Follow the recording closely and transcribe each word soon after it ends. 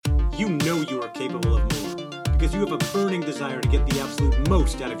you know you are capable of more, because you have a burning desire to get the absolute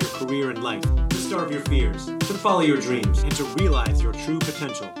most out of your career and life, to starve your fears, to follow your dreams, and to realize your true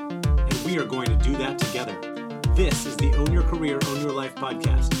potential. And we are going to do that together. This is the Own Your Career, Own Your Life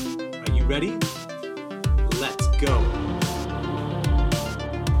podcast. Are you ready? Let's go.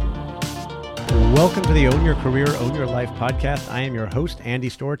 Welcome to the Own Your Career, Own Your Life podcast. I am your host,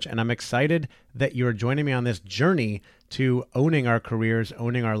 Andy Storch, and I'm excited that you're joining me on this journey to owning our careers,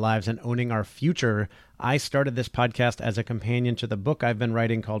 owning our lives, and owning our future. I started this podcast as a companion to the book I've been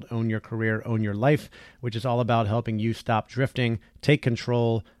writing called Own Your Career, Own Your Life, which is all about helping you stop drifting, take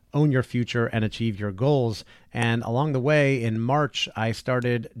control, own your future, and achieve your goals. And along the way, in March, I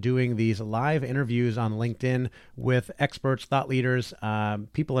started doing these live interviews on LinkedIn with experts, thought leaders,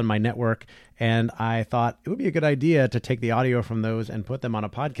 people in my network. And I thought it would be a good idea to take the audio from those and put them on a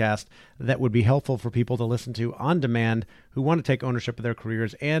podcast that would be helpful for people to listen to on demand who want to take ownership of their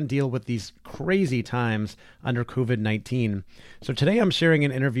careers and deal with these crazy times under COVID-19. So today I'm sharing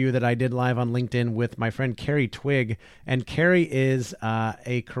an interview that I did live on LinkedIn with my friend Carrie Twig. And Carrie is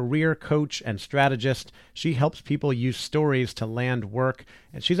a career coach and strategist. She helps people use stories to land work.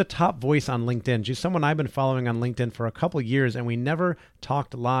 And she's a top voice on LinkedIn. She's someone I've been following on LinkedIn for a couple years, and we never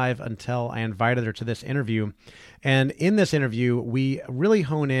talked live until I invited her to this interview. And in this interview, we really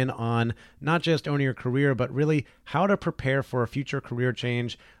hone in on not just owning your career, but really how to prepare for a future career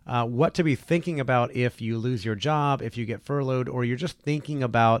change, what to be thinking about if you lose your job, if you get furloughed, or you're just thinking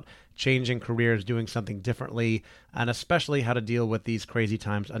about changing careers, doing something differently, and especially how to deal with these crazy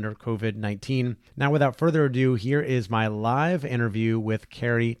times under COVID-19. Now, without further ado, here is my live interview with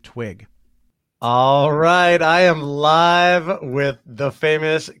Carrie Twig. All right, I am live with the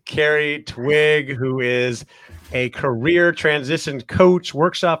famous Carrie Twig, who is a career transition coach,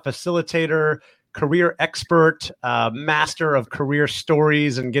 workshop facilitator, career expert, master of career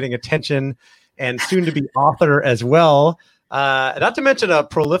stories and getting attention, and soon to be author as well. Not to mention a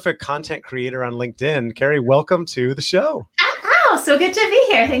prolific content creator on LinkedIn. Carrie, welcome to the show. Oh, so good to be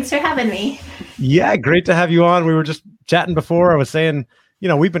here. Thanks for having me. Yeah, great to have you on. We were just chatting before. I was saying,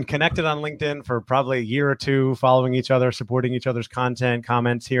 we've been connected on LinkedIn for probably a year or two, following each other, supporting each other's content,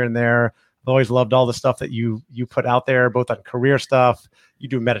 comments here and there. I've always loved all the stuff that you put out there, both on career stuff. You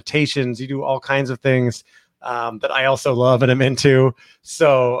do meditations, you do all kinds of things that I also love and am into.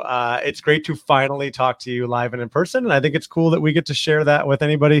 So it's great to finally talk to you live and in person. And I think it's cool that we get to share that with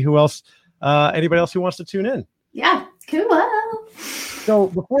anybody else who wants to tune in. Yeah, cool. So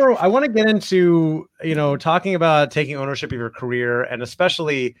before I want to get into, talking about taking ownership of your career and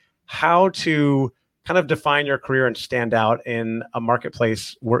especially how to kind of define your career and stand out in a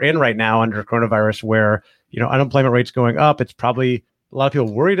marketplace we're in right now under coronavirus where, unemployment rates going up. It's probably a lot of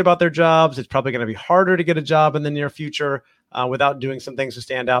people worried about their jobs. It's probably going to be harder to get a job in the near future without doing some things to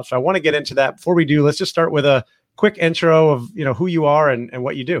stand out. So I want to get into that. Before we do, let's just start with a quick intro of, who you are and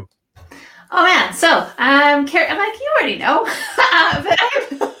what you do. Oh man, so Carrie, I'm like, you already know,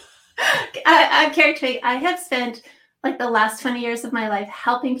 but I'm Carrie Twig. I have spent like the last 20 years of my life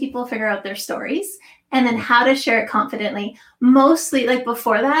helping people figure out their stories and then how to share it confidently. Mostly like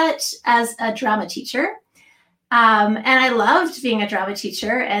before that as a drama teacher. And I loved being a drama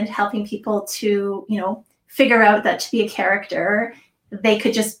teacher and helping people to, figure out that to be a character, they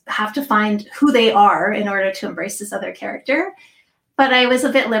could just have to find who they are in order to embrace this other character. But I was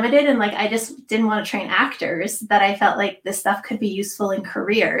a bit limited and I just didn't want to train actors, that I felt like this stuff could be useful in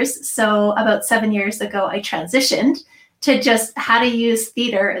careers. So about 7 years ago, I transitioned to just how to use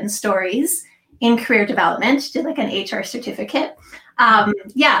theater and stories in career development, did like an HR certificate.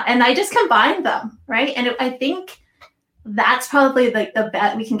 And I just combined them, right? And I think that's probably like the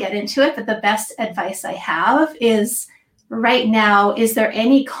best, we can get into it, but the best advice I have is right now, is there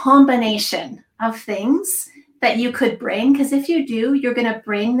any combination of things that you could bring? Because if you do, you're going to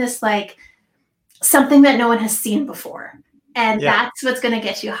bring this like something that no one has seen before. And that's what's going to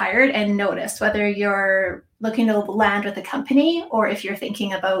get you hired and noticed, whether you're looking to land with a company or if you're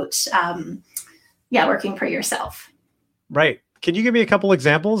thinking about, working for yourself. Right. Can you give me a couple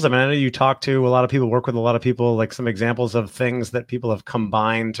examples? I mean, I know you talk to a lot of people, work with a lot of people, like some examples of things that people have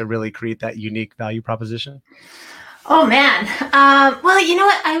combined to really create that unique value proposition. Oh, man. Well, you know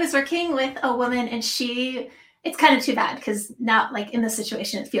what? I was working with a woman and it's kind of too bad because now like in this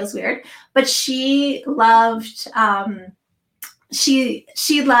situation, it feels weird, but she loved, she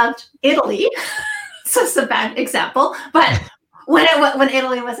loved Italy. So it's a bad example, but when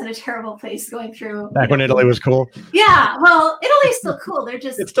Italy wasn't a terrible place going through. Back when Italy was cool. Yeah. Well, Italy's still cool.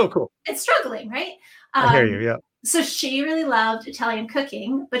 It's still cool. It's struggling, right? I hear you. Yeah. So she really loved Italian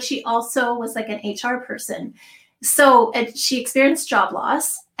cooking, but she also was like an HR person. So she experienced job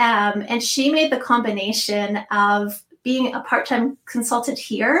loss And she made the combination of being a part-time consultant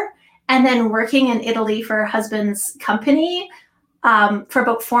here and then working in Italy for her husband's company for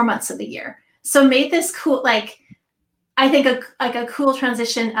about 4 months of the year. So made this cool, like, I think a cool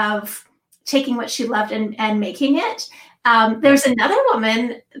transition of taking what she loved and making it. There's another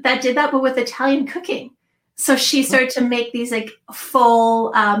woman that did that, but with Italian cooking. So she started to make these like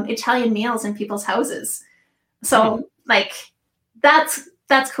full Italian meals in people's houses. So like, that's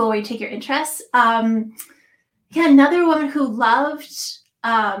cool where you take your interests. Another woman who loved,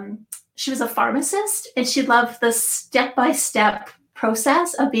 she was a pharmacist and she loved the step-by-step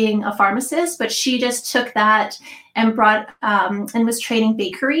process of being a pharmacist, but she just took that and brought and was training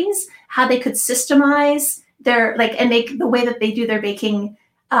bakeries how they could systemize their and make the way that they do their baking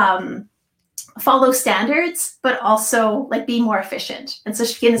follow standards, but also like be more efficient. And so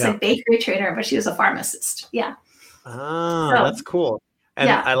she became this like bakery trainer, but she was a pharmacist. Yeah. That's cool. And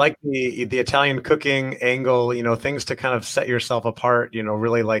I like the Italian cooking angle, things to kind of set yourself apart,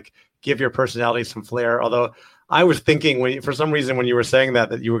 really like give your personality some flair. Although I was thinking for some reason when you were saying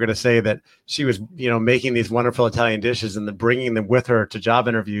that you were going to say that she was, making these wonderful Italian dishes and then bringing them with her to job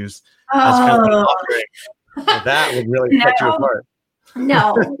interviews. That would really set you apart.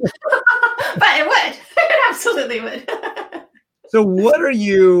 No, but it would. It absolutely would. So what are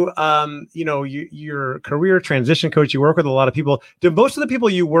you, you're a career transition coach, you work with a lot of people. Do most of the people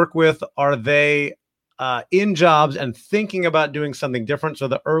you work with, are they in jobs and thinking about doing something different? So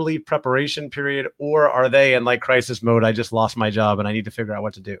the early preparation period, or are they in like crisis mode? I just lost my job and I need to figure out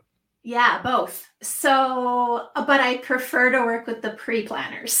what to do. Yeah, both. So, but I prefer to work with the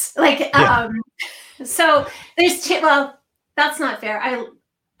pre-planners. So there's that's not fair. I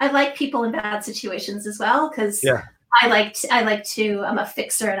like people in bad situations as well, because I like to, I'm a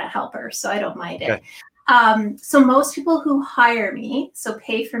fixer and a helper, so I don't mind it. So most people who hire me, so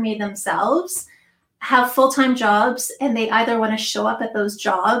pay for me themselves, have full-time jobs, and they either want to show up at those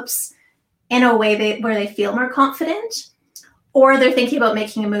jobs in a way where they feel more confident, or they're thinking about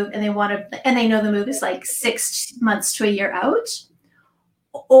making a move and they know the move is like 6 months to a year out,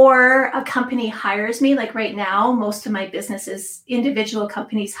 or a company hires me. Like right now, most of my business is individual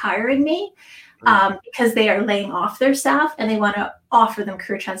companies hiring me because they are laying off their staff and they want to offer them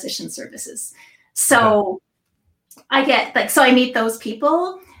career transition services. So I meet those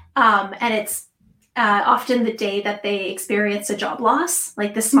people and it's often the day that they experience a job loss.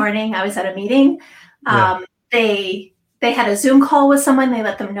 Like this morning, I was at a meeting. They had a Zoom call with someone. They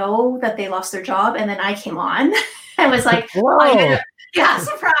let them know that they lost their job. And then I came on and was like,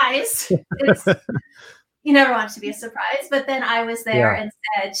 surprise. You never want it to be a surprise. But then I was there and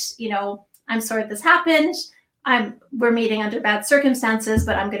said, I'm sorry this happened. We're meeting under bad circumstances,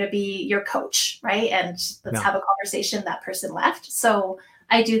 but I'm going to be your coach, right? And let's have a conversation. That person left. So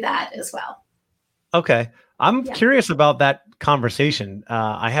I do that as well. Okay. I'm curious about that conversation.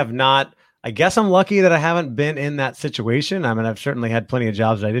 I guess I'm lucky that I haven't been in that situation. I mean, I've certainly had plenty of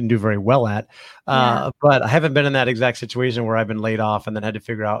jobs that I didn't do very well at, but I haven't been in that exact situation where I've been laid off and then had to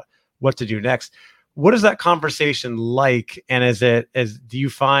figure out what to do next. What is that conversation like? And do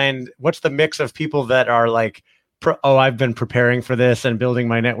you find, what's the mix of people that are like, I've been preparing for this and building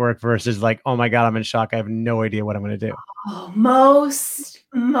my network, versus like, oh my God, I'm in shock. I have no idea what I'm going to do. Oh, most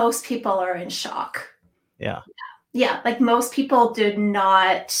people are in shock. Yeah. Like most people do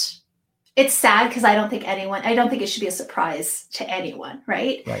not. It's sad because I don't think it should be a surprise to anyone,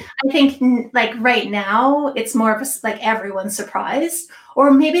 right? I think like right now it's more of a, everyone's surprised, or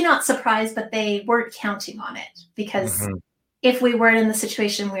maybe not surprised, but they weren't counting on it, because if we weren't in the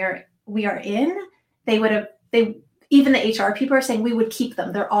situation where we are in, even the HR people are saying we would keep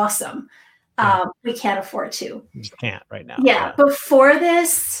them. They're awesome. We can't afford to. You just can't right now. Yeah. Before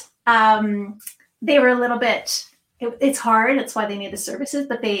this, they were a little bit, it's hard. That's why they need the services,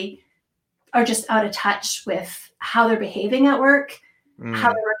 but they are just out of touch with how they're behaving at work,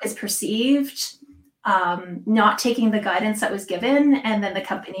 how their work is perceived, not taking the guidance that was given. And then the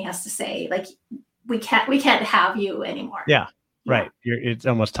company has to say, like, we can't have you anymore. Yeah. Right. It's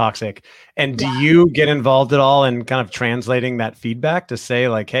almost toxic. And do you get involved at all in kind of translating that feedback to say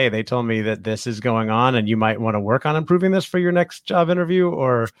like, hey, they told me that this is going on and you might want to work on improving this for your next job interview?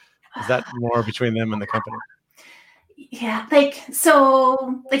 Or is that more between them and the company? Yeah.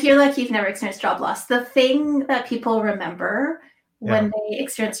 You're lucky you've never experienced job loss. The thing that people remember when they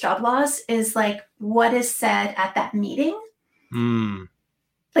experience job loss is like what is said at that meeting.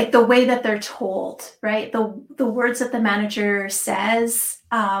 Like the way that they're told, right? The words that the manager says,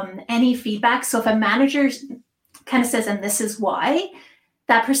 any feedback. So if a manager kind of says, and this is why,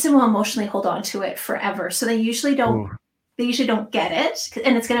 that person will emotionally hold on to it forever. So they usually don't they usually don't get it,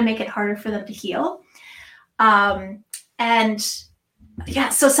 and it's going to make it harder for them to heal. And yeah,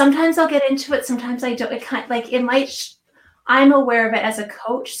 so sometimes I'll get into it, sometimes I don't. It kind of, like, it might, I'm aware of it as a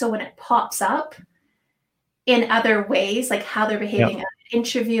coach, so when it pops up in other ways, like how they're behaving at an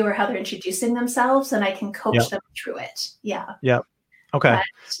interview or how they're introducing themselves, and I can coach them through it. Yeah. Okay. But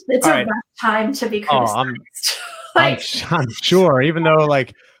it's a rough time to be criticized. I'm sure, even though,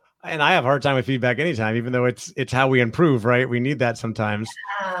 like, and I have a hard time with feedback anytime, even though it's how we improve, right? We need that sometimes.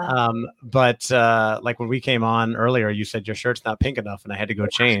 But like when we came on earlier, you said your shirt's not pink enough, and I had to go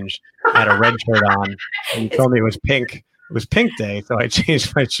change. I had a red shirt on, and you told me it was pink. It was pink day, so I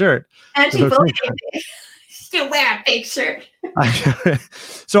changed my shirt. Anti-bullying day. You wear a pink shirt.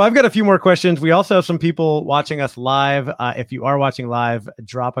 So I've got a few more questions. We also have some people watching us live. If you are watching live,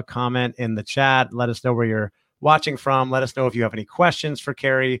 drop a comment in the chat. Let us know where you're watching from. Let us know if you have any questions for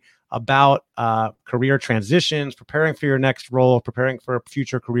Carrie about career transitions, preparing for your next role, preparing for a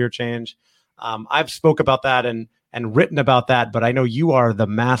future career change. I've spoke about that and written about that, but I know you are the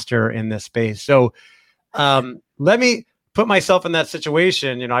master in this space. So let me put myself in that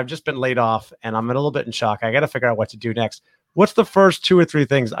situation. You know, I've just been laid off and I'm a little bit in shock. I got to figure out what to do next. What's the first 2 or 3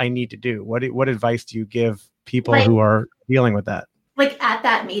 things I need to do? What advice do you give people who are dealing with that? Like at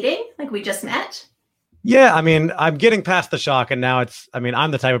that meeting, like we just met? Yeah. I mean, I'm getting past the shock, and now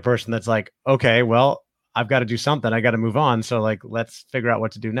I'm the type of person that's like, okay, well, I've got to do something. I got to move on. So like, let's figure out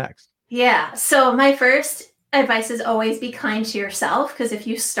what to do next. Yeah. So my first advice is always be kind to yourself. Because if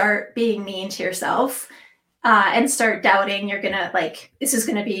you start being mean to yourself, and start doubting, you're going to like, this is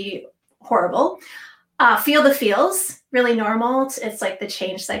going to be horrible. Feel the feels, really normal. It's like the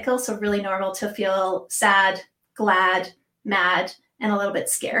change cycle. So really normal to feel sad, glad, mad, and a little bit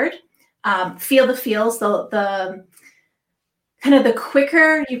scared. Feel the feels, the kind of the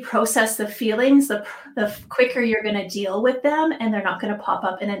quicker you process the feelings, the quicker you're going to deal with them, and they're not going to pop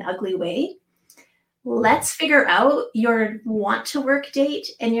up in an ugly way. Let's figure out your want to work date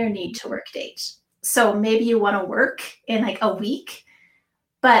and your need to work date. So maybe you want to work in like a week,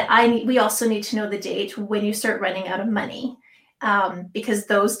 but we also need to know the date when you start running out of money, because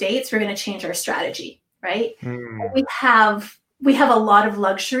those dates are going to change our strategy, right? We have a lot of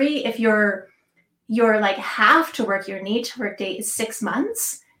luxury. If you're like have to work, your need to work date is 6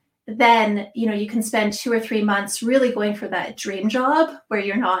 months, then, you know, you can spend 2 or 3 months really going for that dream job where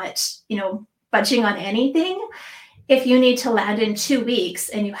you're not, you know, budging on anything. If you need to land in 2 weeks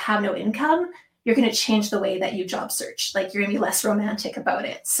and you have no income, you're going to change the way that you job search. Like you're going to be less romantic about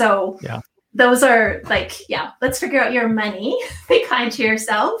it. So those are like, let's figure out your money, be kind to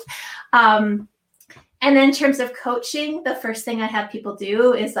yourself. And then in terms of coaching, the first thing I have people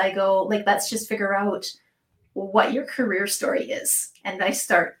do is I go like, let's just figure out what your career story is. And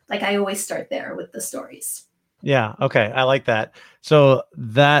I always start there with the stories. Yeah. Okay. I like that. So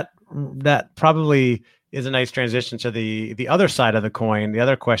that probably is a nice transition to the other side of the coin. The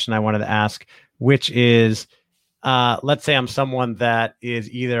other question I wanted to ask, which is, let's say I'm someone that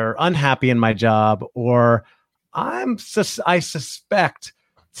is either unhappy in my job, or I suspect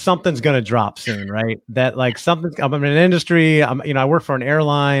something's going to drop soon, right? That like I'm in an industry, I work for an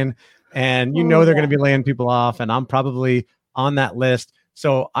airline, and they're going to be laying people off, and I'm probably on that list.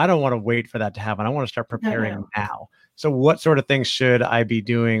 So I don't want to wait for that to happen. I want to start preparing now. So what sort of things should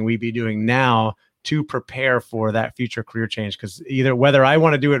we be doing now to prepare for that future career change? Because either whether I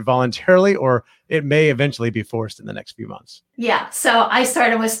want to do it voluntarily or it may eventually be forced in the next few months. Yeah. So I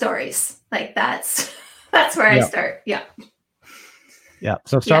started with stories. Like that's where I start. Yeah. Yeah.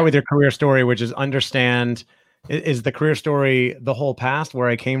 So start with your career story, which is understand, is the career story the whole past, where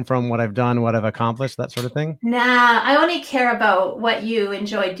I came from, what I've done, what I've accomplished, that sort of thing? Nah, I only care about what you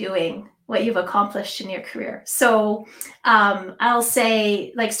enjoy doing, what you've accomplished in your career. So I'll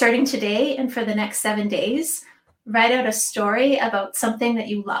say, like, starting today and for the next 7 days, write out a story about something that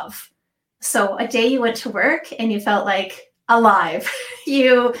you love. So a day you went to work and you felt like alive.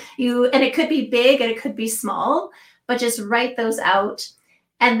 And it could be big and it could be small, but just write those out.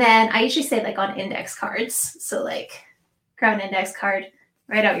 And then I usually say like on index cards. So like grab an index card,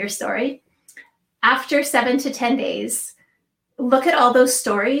 write out your story. After 7 to 10 days, look at all those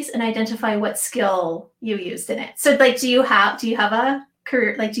stories and identify what skill you used in it. So like, do you have a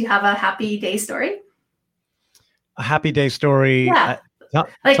career? Like, do you have a happy day story? A happy day story. Yeah. Tell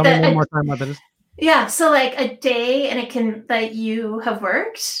me one more time what that is. Yeah. So like a day, and it can, that you have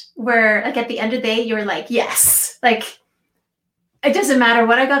worked where like at the end of the day, you're like, yes, like it doesn't matter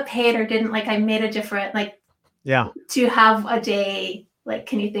what I got paid or didn't, like I made a different, like, to have a day. Like,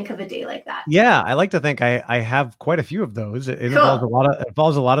 can you think of a day like that? Yeah, I like to think I have quite a few of those. It involves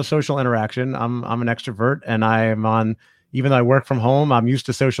a lot of social interaction. I'm an extrovert, and I am on, even though I work from home, I'm used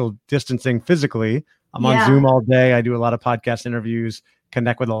to social distancing physically. I'm on Yeah. Zoom all day. I do a lot of podcast interviews,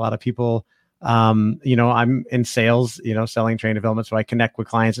 connect with a lot of people. I'm in sales, selling training development. So I connect with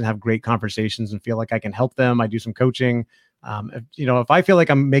clients and have great conversations and feel like I can help them. I do some coaching. If I feel like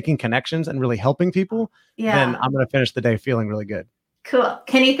I'm making connections and really helping people, then I'm going to finish the day feeling really good. Cool.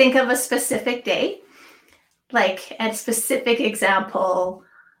 Can you think of a specific day? Like a specific example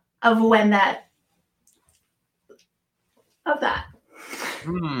of when that.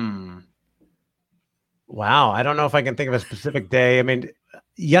 Wow. I don't know if I can think of a specific day. I mean,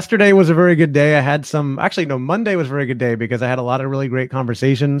 yesterday was a very good day. Monday was a very good day because I had a lot of really great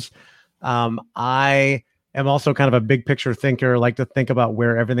conversations. I am also kind of a big picture thinker, like to think about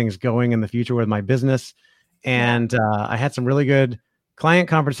where everything's going in the future with my business. And I had some really good client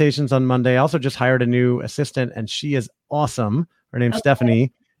conversations on Monday. I also just hired a new assistant and she is awesome. Her name's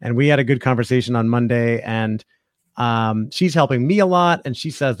Stephanie. And we had a good conversation on Monday, and she's helping me a lot. And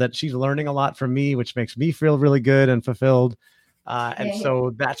she says that she's learning a lot from me, which makes me feel really good and fulfilled. And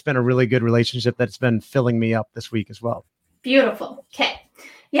so that's been a really good relationship that's been filling me up this week as well. Beautiful. Okay.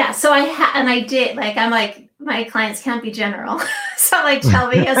 Yeah. So I'm like, my clients can't be general. So tell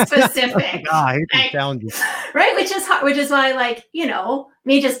me a specific. I hate these challenges. Right. Which is hard, which is why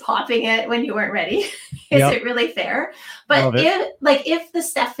me just popping it when you weren't ready. Is it really fair? But if the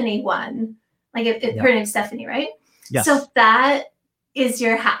Stephanie one, if her name's Stephanie, right? Yes. So that is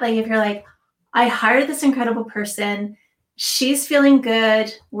your if you're like, I hired this incredible person. She's feeling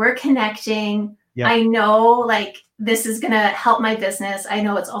good. We're connecting. Yep. I know this is going to help my business. I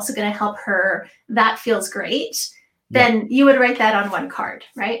know it's also going to help her. That feels great. Then you would write that on one card,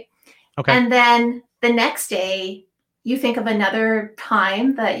 right? Okay. And then the next day you think of another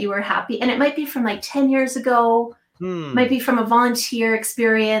time that you were happy. And it might be from 10 years ago. Might be from a volunteer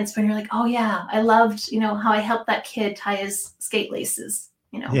experience when you're like, oh yeah, I loved, how I helped that kid tie his skate laces,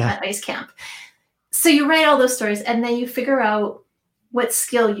 at ice camp. So you write all those stories and then you figure out what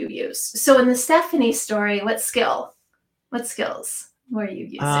skill you use. So in the Stephanie story, what skills were you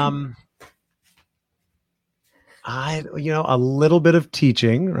using? A little bit of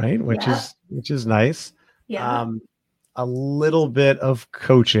teaching, right? Which is nice. Yeah. A little bit of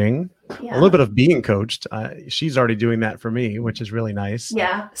coaching, a little bit of being coached. She's already doing that for me, which is really nice.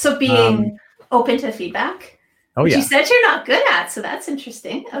 Yeah. So being open to feedback. Oh, yeah. You said you're not good at, so that's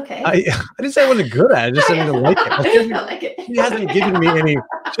interesting. Okay. I didn't say I wasn't good at it. I just didn't like it. She hasn't given me any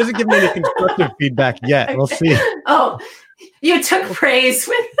constructive feedback yet. We'll see. Oh, you took praise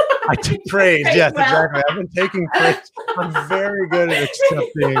with. I took praise. Yes, exactly. I've been taking praise. I'm very good at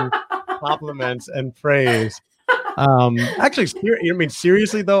accepting compliments and praise. Actually,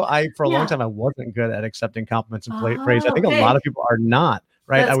 seriously though, for a long time I wasn't good at accepting compliments and praise. I think a lot of people are not,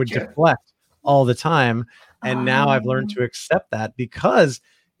 right? I would deflect all the time. And now I've learned to accept that because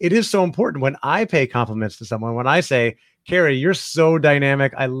it is so important when I pay compliments to someone, when I say, Carrie, you're so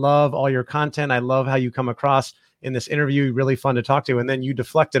dynamic. I love all your content. I love how you come across in this interview. Really fun to talk to. And then you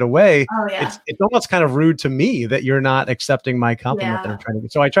deflect it away. Oh, yeah. It's almost kind of rude to me that you're not accepting my compliment that I'm trying to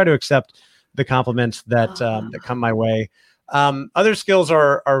get. So I try to accept the compliments that come my way. Other skills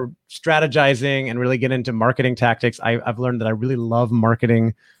are strategizing and really get into marketing tactics. I've learned that I really love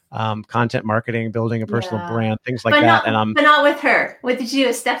marketing, content marketing, building a personal brand, things like that. But not with her. What did you do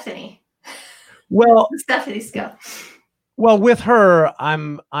with Stephanie? Well, Stephanie's skill. Well, with her,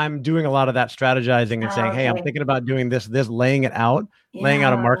 I'm doing a lot of that strategizing and saying, hey, I'm thinking about doing this, laying it out, laying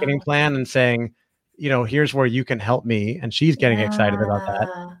out a marketing plan and saying, here's where you can help me. And she's getting excited about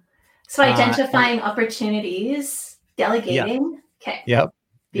that. So identifying opportunities, delegating. Okay. Yep.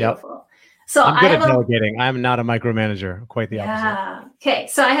 Beautiful. Yep. So I'm good at delegating. I'm not a micromanager. Quite the opposite. Okay.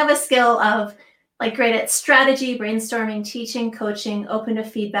 So I have a skill of great at strategy, brainstorming, teaching, coaching, open to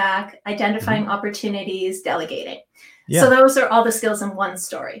feedback, identifying opportunities, delegating. Yeah. So those are all the skills in one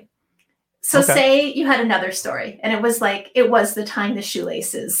story. So say you had another story and it was the tying the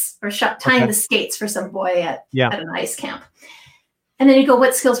shoelaces or tying the skates for some boy at an ice camp. And then you go,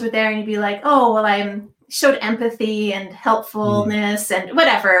 what skills were there? And you'd be like, oh, well, I showed empathy and helpfulness and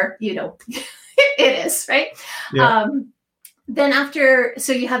whatever, it is, right? Yeah. Then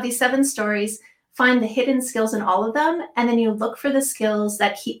so you have these 7 stories, find the hidden skills in all of them. And then you look for the skills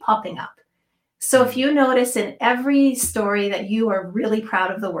that keep popping up. So if you notice in every story that you are really proud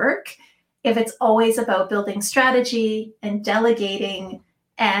of the work, if it's always about building strategy and delegating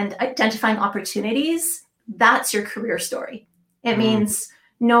and identifying opportunities, that's your career story. It means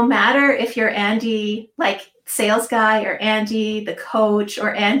no matter if you're Andy, sales guy, or Andy, the coach,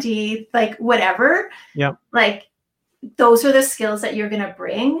 or Andy, whatever, those are the skills that you're going to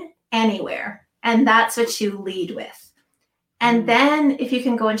bring anywhere. And that's what you lead with. And then if you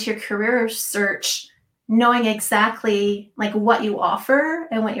can go into your career search, knowing exactly like what you offer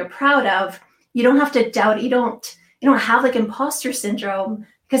and what you're proud of, you don't have to doubt it. You don't have like imposter syndrome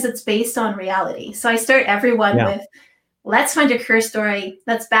because it's based on reality. So I start everyone with, let's find your career story.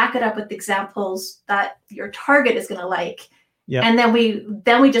 Let's back it up with examples that your target is going to like. Yep. And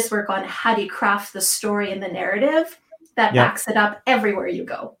then we just work on how do you craft the story and the narrative that backs it up everywhere you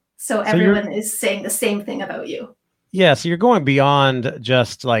go. So everyone is saying the same thing about you. Yeah. So you're going beyond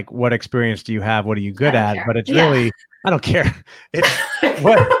just like, what experience do you have? What are you good at? But it's really, I don't care. It's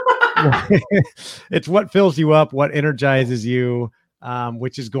it's what fills you up, what energizes you,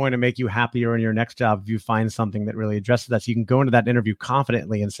 which is going to make you happier in your next job if you find something that really addresses that. So you can go into that interview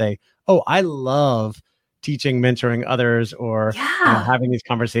confidently and say, oh, I love teaching, mentoring others, or having these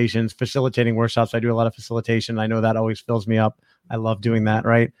conversations, facilitating workshops. I do a lot of facilitation. I know that always fills me up. I love doing that,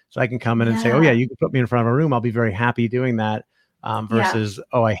 right? So I can come in and say, oh yeah, you can put me in front of a room. I'll be very happy doing that versus,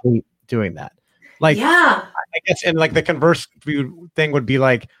 oh, I hate doing that. Like, I guess, and like the converse thing would be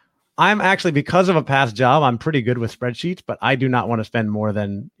like, I'm actually, because of a past job, I'm pretty good with spreadsheets, but I do not want to spend more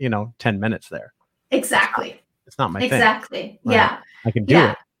than, 10 minutes there. Exactly. It's not my thing. Exactly. Right? Yeah. I can do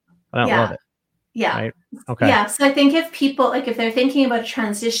it, but I don't love it. Yeah. Right? Okay. Yeah. So I think if people, like if they're thinking about a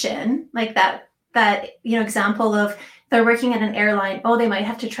transition, like that, example of they're working at an airline, they might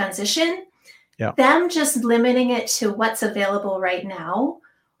have to transition. Yeah. Them just limiting it to what's available right now,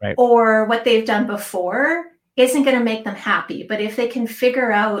 right, or what they've done before isn't going to make them happy. But if they can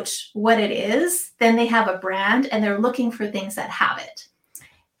figure out what it is, then they have a brand and they're looking for things that have it.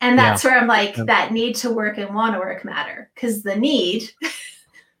 And that's where I'm like, that need to work and want to work matter. Because the need,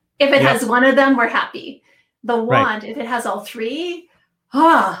 if it has one of them, we're happy. The want, if it has all three,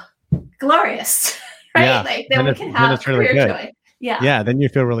 glorious. Right? Yeah. Like then we can have career joy. Yeah. Then you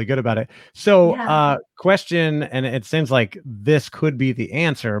feel really good about it. So question, and it seems like this could be the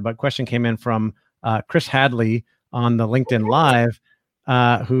answer, but question came in from Chris Hadley on the LinkedIn Live,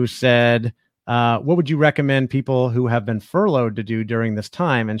 who said, what would you recommend people who have been furloughed to do during this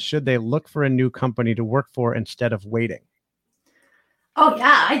time? And should they look for a new company to work for instead of waiting? Oh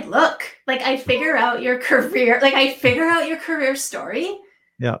yeah, I'd look. Like I figure out your career, career story.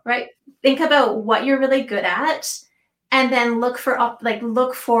 Yeah. Right. Think about what you're really good at, and then look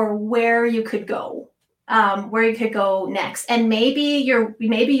for where you could go. Where you could go next. And maybe you're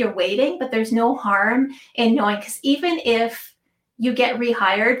waiting, but there's no harm in knowing, because even if you get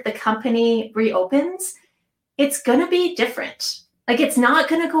rehired, the company reopens, it's going to be different. Like it's not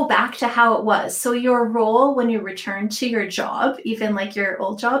going to go back to how it was. So your role when you return to your job, even like your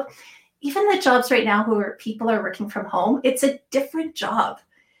old job, even the jobs right now people are working from home, it's a different job.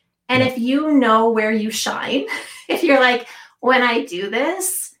 And if you know where you shine, if you're like, when I do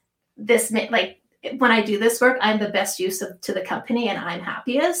this when I do this work, I'm the best use to the company and I'm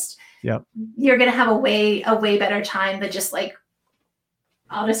happiest. Yep. You're going to have a way better time than just like,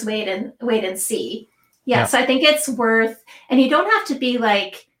 I'll just wait and see. Yeah. So I think it's worth, and you don't have to be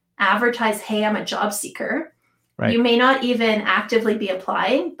like advertise, hey, I'm a job seeker. Right. You may not even actively be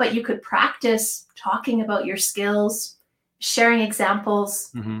applying, but you could practice talking about your skills, sharing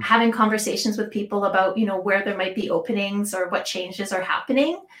examples, having conversations with people about, where there might be openings or what changes are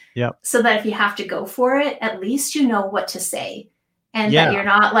happening. Yep. So that if you have to go for it, at least you know what to say. And that you're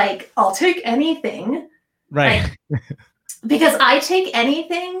not like, I'll take anything. Right. Like, because I take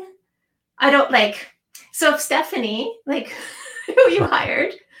anything. I don't like, so if Stephanie, like who you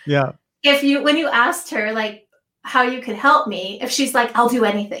hired. Yeah. When you asked her like how you could help me, if she's like, I'll do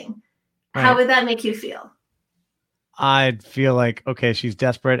anything, how would that make you feel? I'd feel like, okay, she's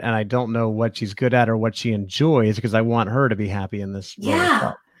desperate and I don't know what she's good at or what she enjoys because I want her to be happy in this.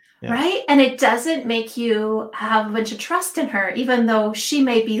 Yeah. Right. And it doesn't make you have a bunch of trust in her, even though she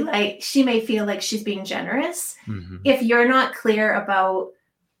may feel like she's being generous. Mm-hmm. If you're not clear about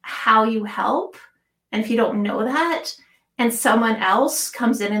how you help, and if you don't know that, and someone else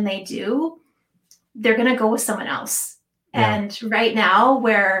comes in and they're going to go with someone else. Yeah. And right now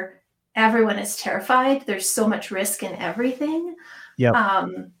where everyone is terrified, there's so much risk in everything. Yep.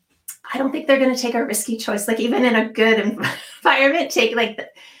 I don't think they're going to take a risky choice. Like even in a good environment,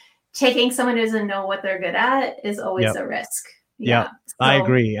 taking someone who doesn't know what they're good at is always a risk. Yeah, so, I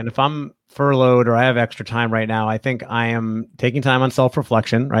agree. And if I'm furloughed or I have extra time right now, I think I am taking time on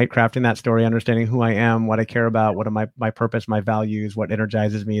self-reflection, right? Crafting that story, understanding who I am, what I care about, what are my purpose, my values, what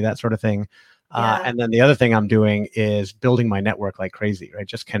energizes me, that sort of thing. And then the other thing I'm doing is building my network like crazy, right?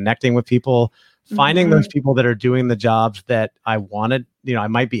 Just connecting with people, finding those people that are doing the jobs that I wanted, I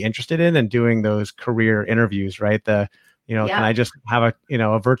might be interested in, and doing those career interviews, right? Can I just have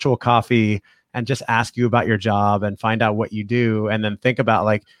a virtual coffee and just ask you about your job and find out what you do. And then think about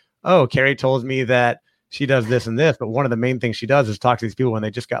like, oh, Carrie told me that she does this and this, but one of the main things she does is talk to these people when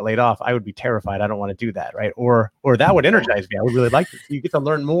they just got laid off. I would be terrified. I don't want to do that. Right. Or that would energize me. I would really like to. You get to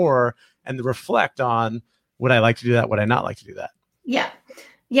learn more and reflect on, would I like to do that? Would I not like to do that? Yeah.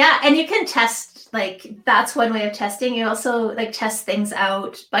 Yeah. And you can test, like, that's one way of testing. You also like test things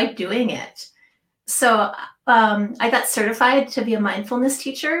out by doing it. So I got certified to be a mindfulness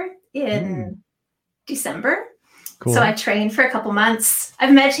teacher in December. Cool. So I trained for a couple months. I've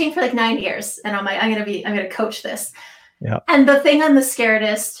been meditating for like 9 years, and I'm like, I'm going to coach this. Yeah. And the thing I'm the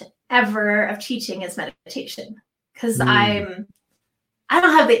scaredest ever of teaching is meditation, because I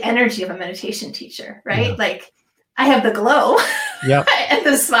don't have the energy of a meditation teacher, right? Yeah. Like I have the glow and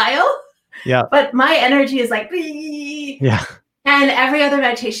the smile. Yeah. But my energy is like, yeah. And every other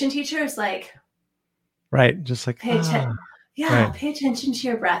meditation teacher is like, right. Just like, pay attention. Pay attention to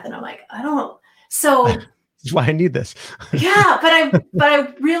your breath. And I'm like, I don't. So that's why I need this. Yeah. But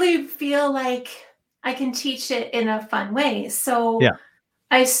I really feel like I can teach it in a fun way. So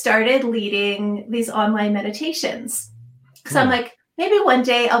I started leading these online meditations. So I'm like, maybe one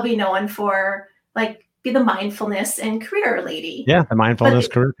day I'll be known for like, be the mindfulness and career lady. Yeah. The mindfulness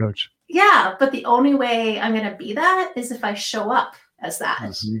career coach. Yeah. But the only way I'm going to be that is if I show up as that.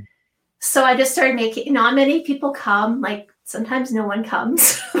 Mm-hmm. So I just started making, not many people come, like sometimes no one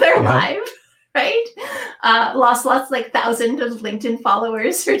comes, they're live, right? Lost like thousands of LinkedIn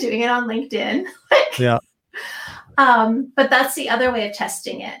followers for doing it on LinkedIn. But that's the other way of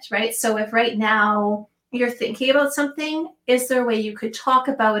testing it, right? So if right now you're thinking about something, is there a way you could talk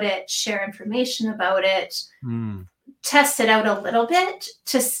about it, share information about it, test it out a little bit,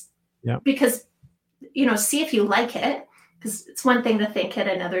 because, see if you like it. Because it's one thing to think it,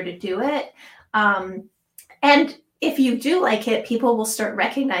 another to do it. And if you do like it, people will start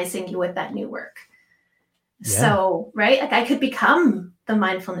recognizing you with that new work. Yeah. So, right? Like I could become the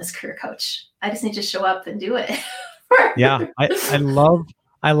mindfulness career coach. I just need to show up and do it. Yeah.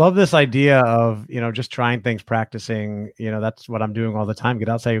 I love this idea of, just trying things, practicing, that's what I'm doing all the time. Get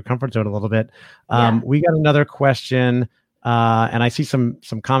outside your comfort zone a little bit. We got another question. And I see some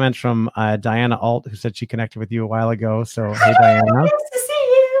comments from Diana Alt, who said she connected with you a while ago. So, hey, Diana. Nice to see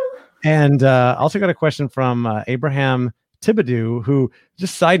you. And also got a question from Abraham Thibodeau, who,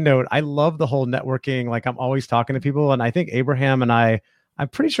 just side note, I love the whole networking. Like I'm always talking to people. And I think Abraham and I'm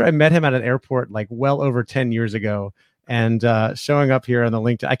pretty sure I met him at an airport like well over 10 years ago. And showing up here on the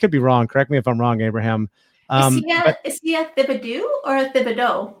LinkedIn. I could be wrong. Correct me if I'm wrong, Abraham. Is he a Thibodeau or a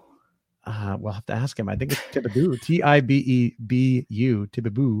Thibodeau? We'll have to ask him. I think it's Thibodeau, Tibebu,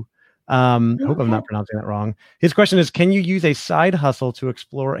 Thibodeau. Hope I'm not pronouncing that wrong. His question is, can you use a side hustle to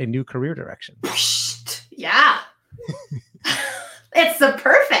explore a new career direction? Yeah. It's the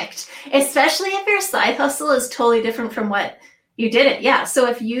perfect, especially if your side hustle is totally different from what you did it. Yeah. So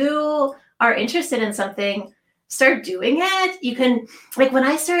if you are interested in something, start doing it. You can, like when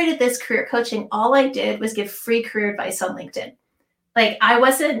I started this career coaching, all I did was give free career advice on LinkedIn. Like I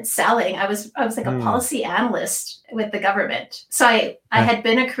wasn't selling. I was like a policy analyst with the government. So I had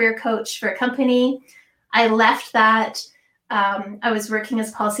been a career coach for a company. I left that. I was working as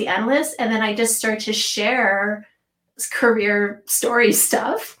a policy analyst, and then I just started to share career story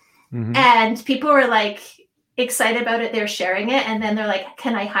stuff. Mm-hmm. And people were like excited about it. They're sharing it. And then they're like,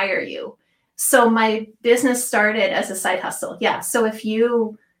 can I hire you? So my business started as a side hustle. Yeah. So if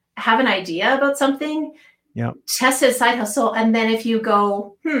you have an idea about something, test it as a side hustle. And then if you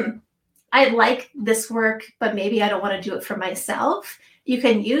go, I like this work, but maybe I don't want to do it for myself, you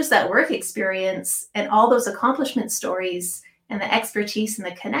can use that work experience and all those accomplishment stories and the expertise and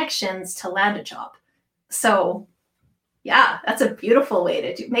the connections to land a job. So yeah, that's a beautiful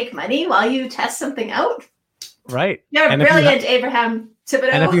way to make money while you test something out. Right. You're brilliant, Abraham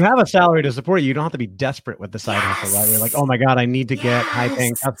Thibodeau. And if you have a salary to support you don't have to be desperate with the side hustle, right? You're like, oh my God, I need to get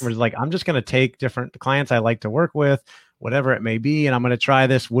high-paying customers. Like, I'm just going to take different clients I like to work with, whatever it may be, and I'm going to try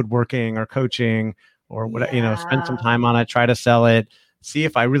this woodworking or coaching or what, spend some time on it, try to sell it, see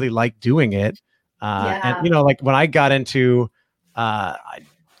if I really like doing it. And like when I got into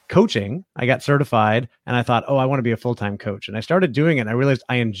coaching, I got certified, and I thought, oh, I want to be a full-time coach, and I started doing it. And I realized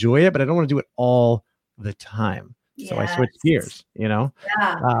I enjoy it, but I don't want to do it all the time. So I switched gears,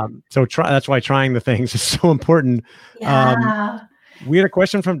 so that's why trying the things is so important. We had a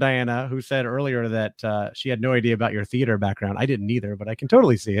question from Diana, who said earlier that she had no idea about your theater background. I didn't either, but I can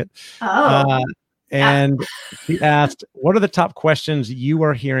totally see it. And she asked, what are the top questions you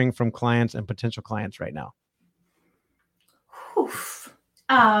are hearing from clients and potential clients right now?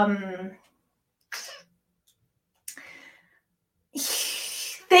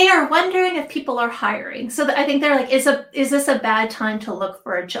 They are wondering if people are hiring. So I think they're like, is this a bad time to look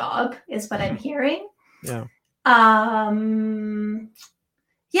for a job? Is what I'm hearing. Yeah.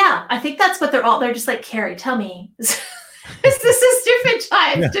 Yeah, I think that's what they're just like, Carrie, tell me, is this a stupid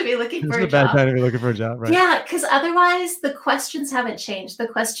time to be looking for a job? It's a bad time to be looking for a job, right? Yeah, because otherwise the questions haven't changed. The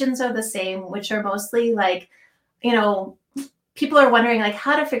questions are the same, which are mostly like, people are wondering like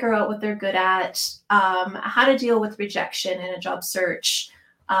how to figure out what they're good at, how to deal with rejection in a job search,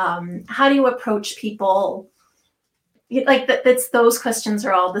 how do you approach people? Like that's those questions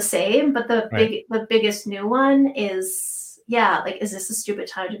are all the same, but the biggest new one is, like, is this a stupid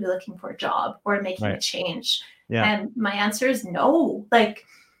time to be looking for a job or making a change? Yeah. And my answer is no. Like,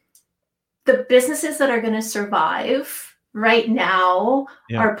 the businesses that are going to survive right now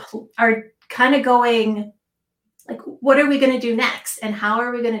are kind of going like, what are we going to do next? And how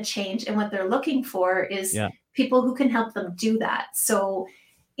are we going to change? And what they're looking for is people who can help them do that. So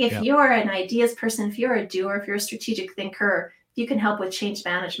if you're an ideas person, if you're a doer, if you're a strategic thinker, if you can help with change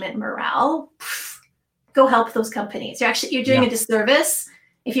management and morale, go help those companies. You're doing a disservice.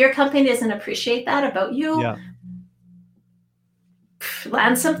 If your company doesn't appreciate that about you,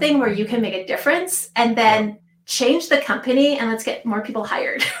 land something where you can make a difference and then change the company and let's get more people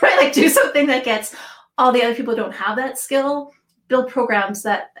hired, right? Like, do something that gets all the other people who don't have that skill, build programs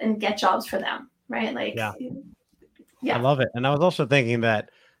and get jobs for them, right? Like, I love it. And I was also thinking that,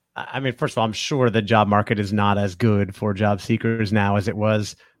 I mean, first of all, I'm sure the job market is not as good for job seekers now as it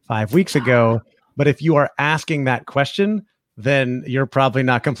was 5 weeks ago. But if you are asking that question, then you're probably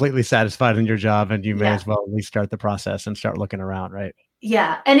not completely satisfied in your job, and you may as well at least start the process and start looking around, right?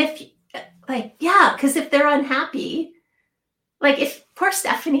 Yeah. And because if they're unhappy, like if poor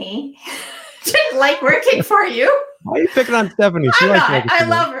Stephanie didn't like working for you. Why are you picking on Stephanie? I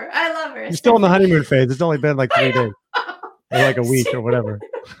love her. I love her. She's still in the honeymoon phase. It's only been like 3 days. Or like a week or whatever.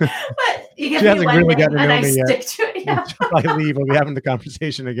 But you give she hasn't really gotten to know me yet. Stick to it, yeah. If I leave, we'll be having the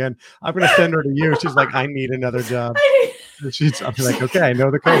conversation again. I'm going to send her to you. She's like, I need another job. I'll be like, okay, I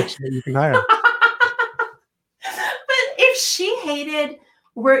know the coach that you can hire. But if she hated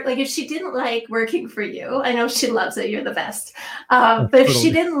work, like if she didn't like working for you, I know she loves it. You're the best. But if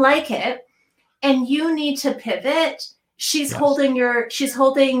she didn't like it and you need to pivot, she's holding you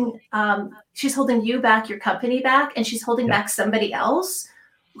back, your company back, and she's holding back somebody else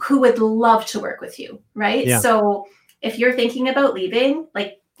who would love to work with you, right? Yeah. So if you're thinking about leaving,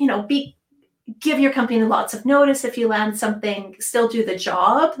 like, give your company lots of notice. If you land something, still do the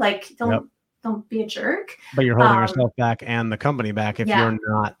job. Like, don't be a jerk. But you're holding yourself back and the company back if you're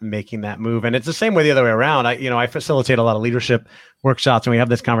not making that move. And it's the same way the other way around. I facilitate a lot of leadership workshops, and we have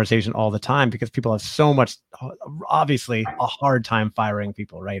this conversation all the time because people have so much, obviously, a hard time firing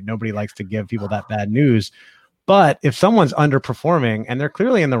people, right? Nobody likes to give people that bad news. But if someone's underperforming and they're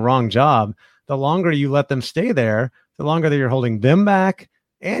clearly in the wrong job, the longer you let them stay there, the longer that you're holding them back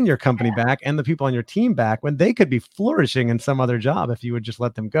and your company back and the people on your team back, when they could be flourishing in some other job if you would just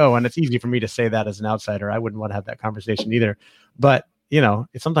let them go. And it's easy for me to say that as an outsider. I wouldn't want to have that conversation either. But,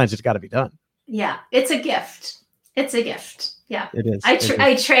 sometimes it's got to be done. Yeah, it's a gift. It's a gift. Yeah, it is.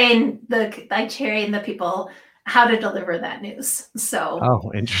 I train the people how to deliver that news.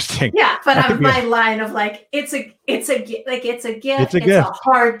 So, interesting. Yeah, but on my line of like, it's a gift. It's a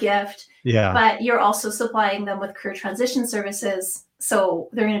hard gift. Yeah. But you're also supplying them with career transition services, so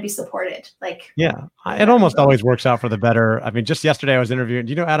they're going to be supported. Like, yeah, it almost always works out for the better. I mean, just yesterday I was interviewing.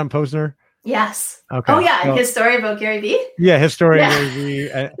 Do you know Adam Posner? Yes. Okay. Oh yeah, and his story about Gary Vee. Yeah, his story Gary Vee.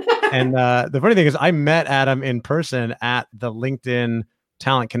 And the funny thing is, I met Adam in person at the LinkedIn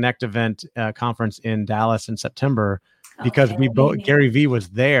Talent Connect event conference in Dallas in September, because Gary Vee was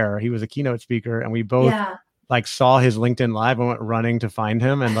there. He was a keynote speaker, and we both like saw his LinkedIn live and went running to find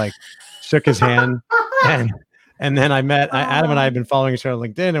him and like shook his hand. And then I met Adam, and I had been following each other on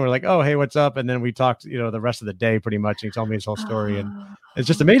LinkedIn, and we're like, oh, hey, what's up? And then we talked, the rest of the day pretty much. And he told me his whole story, and it's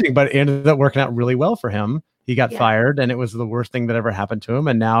just amazing. But it ended up working out really well for him. He got fired, and it was the worst thing that ever happened to him.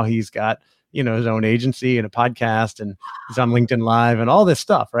 And now he's got, his own agency and a podcast, and he's on LinkedIn Live and all this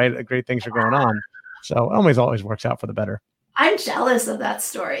stuff, right? Great things are going on. So it always works out for the better. I'm jealous of that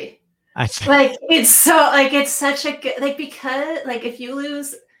story. It's such a good, because if you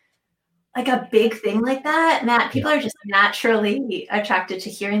lose like a big thing like that, Matt, people are just naturally attracted to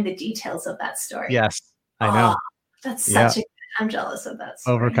hearing the details of that story. Yes, I know. That's such a, I'm jealous of that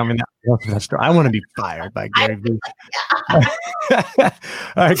story. Overcoming that story. I want to be fired by Gary Vee. All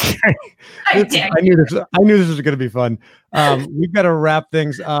right, Carrie. I knew this was going to be fun. We've got to wrap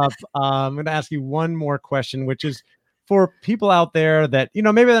things up. I'm going to ask you one more question, which is for people out there that,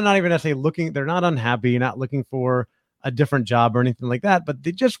 maybe they're not even necessarily looking, they're not unhappy, not looking for a different job or anything like that, but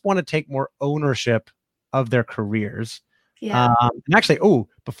they just want to take more ownership of their careers. Yeah. And actually,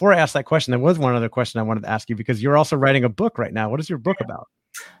 before I ask that question, there was one other question I wanted to ask you, because you're also writing a book right now. What is your book about?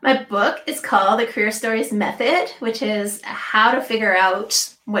 My book is called The Career Stories Method, which is how to figure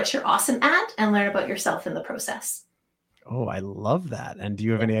out what you're awesome at and learn about yourself in the process. Oh, I love that. And do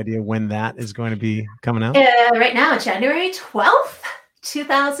you have any idea when that is going to be coming out? Right now, January 12th,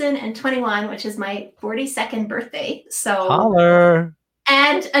 2021, which is my 42nd birthday. So holler.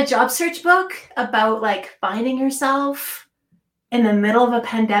 And a job search book about like finding yourself in the middle of a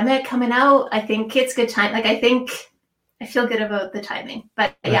pandemic coming out. I think it's good time. Like, I feel good about the timing,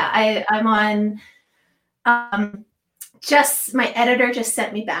 but yeah, I'm on, just my editor just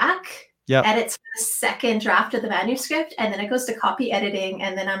sent me back edits for the second draft of the manuscript, and then it goes to copy editing,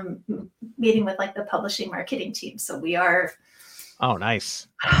 and then I'm meeting with like the publishing marketing team. So we are. Oh, nice.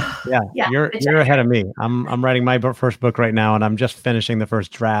 Yeah. You're ahead of me. I'm writing my first book right now, and I'm just finishing the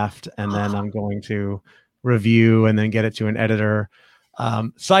first draft, and then I'm going to review and then get it to an editor.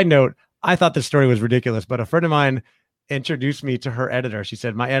 Side note, I thought this story was ridiculous, but a friend of mine introduced me to her editor. She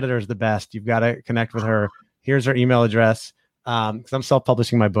said, my editor is the best. You've got to connect with her. Here's her email address. Because I'm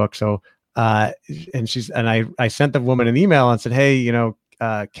self-publishing my book. So, I sent the woman an email and said, hey,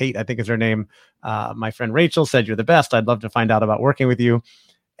 Kate, I think is her name. My friend Rachel said you're the best. I'd love to find out about working with you.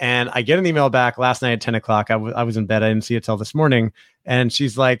 And I get an email back last night at 10 o'clock. I was in bed. I didn't see it till this morning. And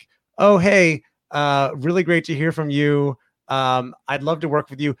she's like, oh, hey, really great to hear from you. I'd love to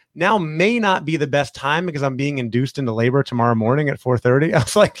work with you. Now may not be the best time because I'm being induced into labor tomorrow morning at 4:30. I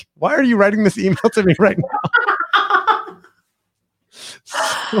was like, why are you writing this email to me right now?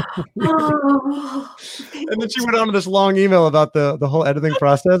 And then she went on to this long email about the whole editing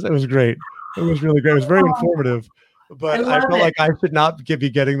process. It was great. It was really great. It was very informative, but I felt like I should not be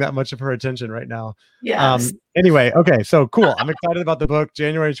getting that much of her attention right now. Yes. Anyway. Okay. So cool. I'm excited about the book,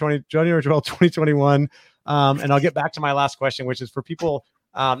 January 12th, 2021. And I'll get back to my last question, which is for people,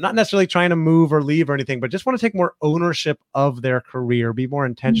 not necessarily trying to move or leave or anything, but just want to take more ownership of their career, be more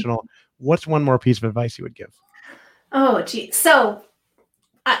intentional. Mm-hmm. What's one more piece of advice you would give? Oh, geez. So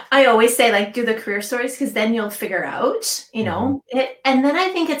I always say, like, do the career stories, because then you'll figure out, it. And then I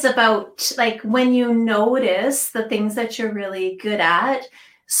think it's about, like, when you notice the things that you're really good at,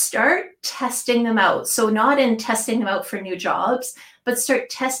 start testing them out. So not in testing them out for new jobs, but start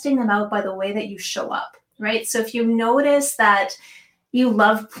testing them out by the way that you show up, right? So if you notice that you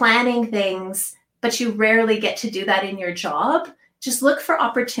love planning things, but you rarely get to do that in your job, just look for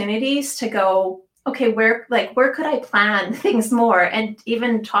opportunities to go, okay, where could I plan things more? And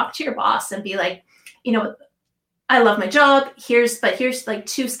even talk to your boss and be like, I love my job. Here's like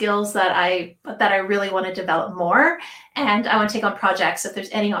 2 skills that I really want to develop more. And I want to take on projects. If there's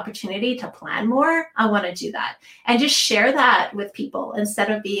any opportunity to plan more, I want to do that. And just share that with people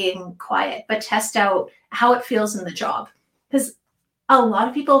instead of being quiet, but test out how it feels in the job. Because a lot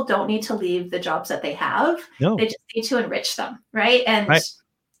of people don't need to leave the jobs that they have. No. They just need to enrich them, right? And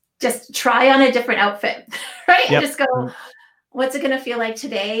just try on a different outfit, right? Yep. And just go, what's it going to feel like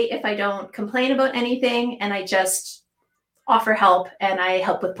today if I don't complain about anything and I just offer help and I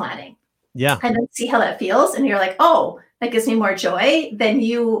help with planning? Yeah. And then see how that feels. And you're like, oh, that gives me more joy. Then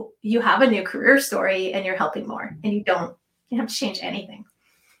you have a new career story and you're helping more, and you have to change anything.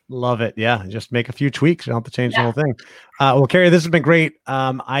 Love it. Yeah. Just make a few tweaks. You don't have to change the whole thing. Well, Carrie, this has been great.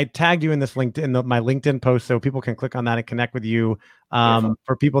 I tagged you in this my LinkedIn post, so people can click on that and connect with you.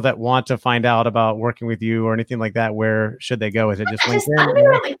 For people that want to find out about working with you or anything like that, where should they go? Is it just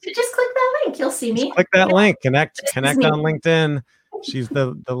LinkedIn? Just click that link. You'll see me. Just click that link. Connect on LinkedIn. She's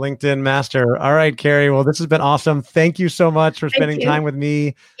the LinkedIn master. All right, Carrie. Well, this has been awesome. Thank you so much for spending time with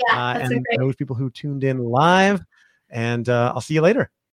me and those people who tuned in live. And I'll see you later.